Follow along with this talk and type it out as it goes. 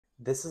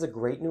This is a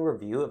great new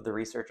review of the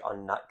research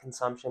on nut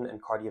consumption and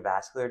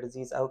cardiovascular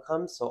disease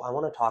outcomes, so I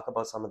want to talk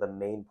about some of the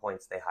main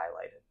points they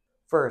highlighted.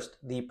 First,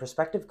 the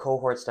prospective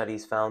cohort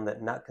studies found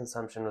that nut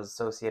consumption was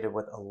associated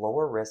with a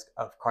lower risk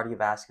of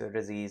cardiovascular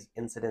disease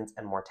incidence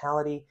and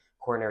mortality,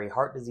 coronary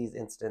heart disease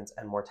incidence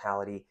and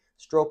mortality,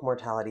 stroke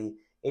mortality,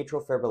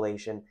 atrial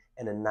fibrillation,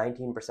 and a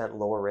 19%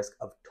 lower risk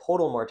of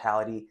total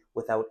mortality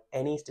without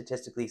any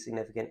statistically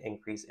significant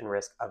increase in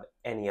risk of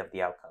any of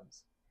the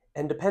outcomes.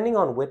 And depending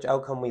on which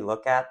outcome we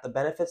look at, the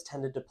benefits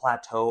tended to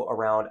plateau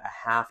around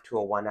a half to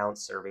a 1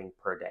 ounce serving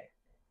per day.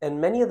 And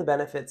many of the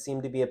benefits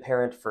seem to be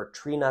apparent for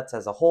tree nuts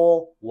as a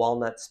whole,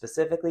 walnuts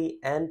specifically,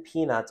 and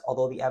peanuts,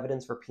 although the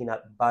evidence for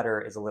peanut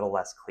butter is a little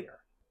less clear.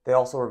 They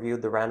also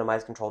reviewed the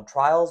randomized controlled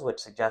trials,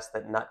 which suggest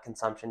that nut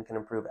consumption can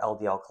improve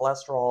LDL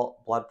cholesterol,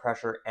 blood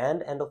pressure,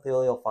 and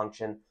endothelial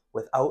function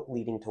without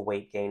leading to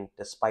weight gain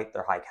despite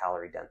their high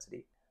calorie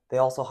density. They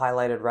also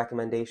highlighted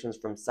recommendations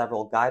from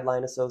several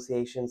guideline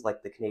associations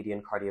like the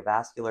Canadian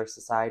Cardiovascular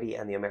Society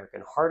and the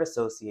American Heart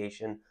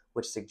Association,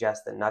 which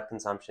suggest that nut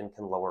consumption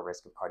can lower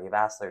risk of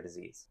cardiovascular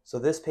disease. So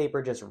this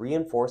paper just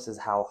reinforces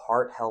how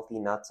heart-healthy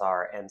nuts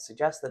are and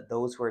suggests that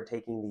those who are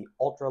taking the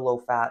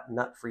ultra-low-fat,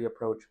 nut-free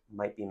approach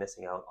might be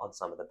missing out on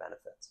some of the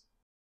benefits.